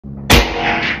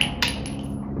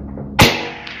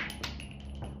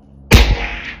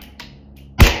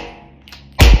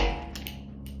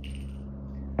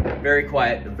very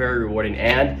quiet, very rewarding.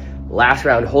 And last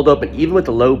round, hold open even with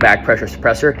the low back pressure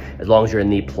suppressor, as long as you're in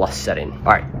the plus setting.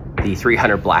 All right, the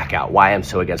 300 Blackout. Why I'm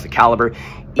so against the caliber: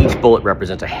 each bullet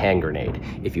represents a hand grenade.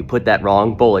 If you put that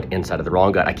wrong bullet inside of the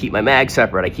wrong gun, I keep my mag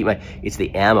separate, it's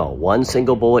the ammo. One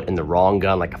single bullet in the wrong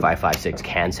gun, like a 5.56,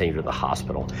 can send you to the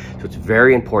hospital. So it's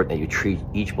very important that you treat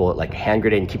each bullet like a hand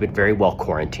grenade and keep it very well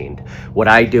quarantined. What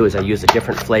I do is I use a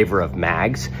different flavor of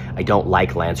mags. I don't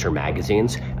like Lancer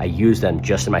magazines. I use them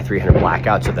just in my 300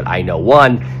 Blackout so that I know,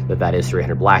 one, that is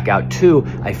 300 Blackout. Two,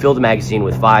 I fill the magazine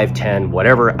with 5, 10,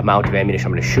 whatever amount of ammunition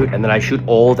I'm gonna shoot, and then I shoot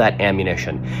all that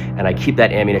ammunition. And I keep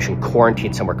that ammunition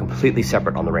quarantined somewhere completely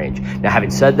separate on the range. Now, having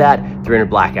said that, 300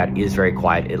 Blackout is very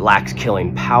quiet. It lacks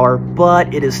killing power,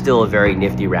 but it is still a very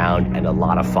nifty round and a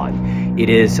lot of fun. It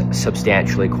is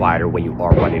substantially quieter when you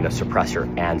are running a suppressor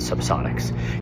and subsonics.